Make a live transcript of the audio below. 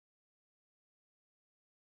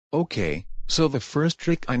Okay, so the first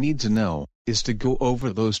trick I need to know is to go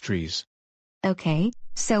over those trees. Okay,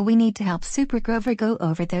 so we need to help Super Grover go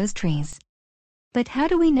over those trees. But how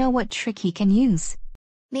do we know what trick he can use?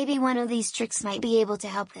 Maybe one of these tricks might be able to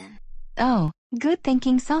help them. Oh, good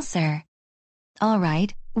thinking, Saucer.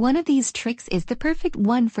 Alright, one of these tricks is the perfect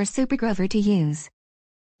one for Super Grover to use.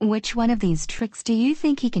 Which one of these tricks do you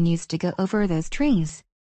think he can use to go over those trees?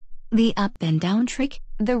 The up and down trick,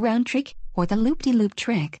 the round trick, or the loop-de-loop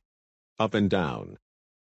trick? Up and down.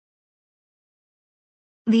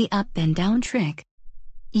 The up and down trick.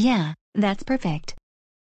 Yeah, that's perfect.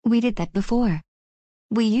 We did that before.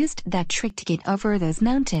 We used that trick to get over those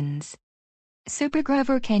mountains. Super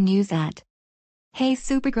Grover can use that. Hey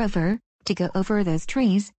Super Grover, to go over those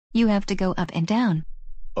trees, you have to go up and down.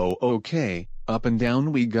 Oh, okay, up and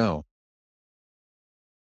down we go.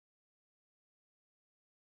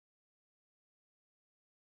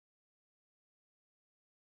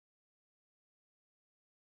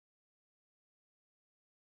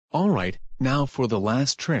 Alright, now for the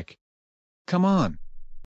last trick. Come on.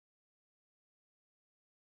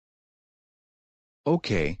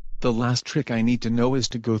 Okay, the last trick I need to know is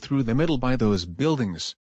to go through the middle by those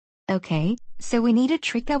buildings. Okay, so we need a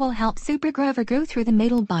trick that will help Super Grover go through the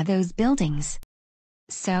middle by those buildings.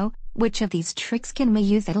 So, which of these tricks can we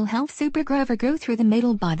use that'll help Super Grover go through the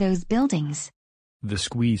middle by those buildings? The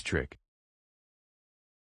squeeze trick.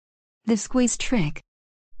 The squeeze trick.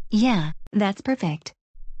 Yeah, that's perfect.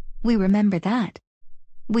 We remember that.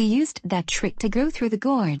 We used that trick to go through the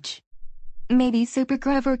gorge. Maybe Super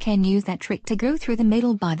Grover can use that trick to go through the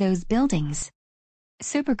middle by those buildings.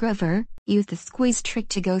 Super Grover, use the squeeze trick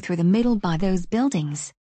to go through the middle by those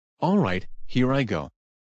buildings. Alright, here I go.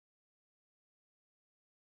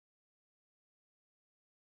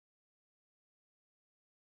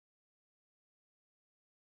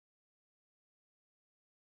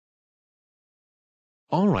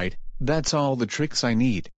 Alright, that's all the tricks I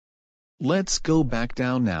need. Let's go back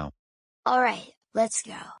down now. Alright, let's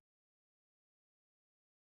go.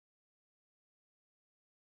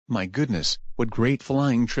 My goodness, what great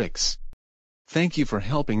flying tricks. Thank you for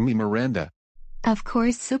helping me, Miranda. Of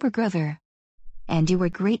course, Super Grover. And you were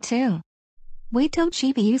great too. Wait till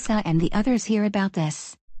Chibi and the others hear about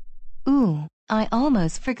this. Ooh, I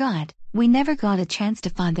almost forgot. We never got a chance to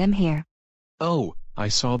find them here. Oh, I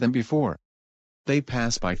saw them before. They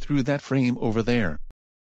passed by through that frame over there.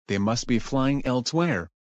 They must be flying elsewhere.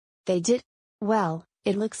 They did? Well,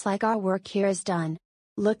 it looks like our work here is done.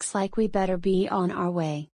 Looks like we better be on our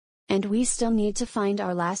way. And we still need to find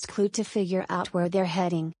our last clue to figure out where they're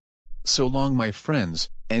heading. So long, my friends,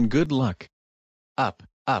 and good luck. Up,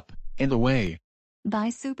 and away.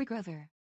 Bye, Super Grover.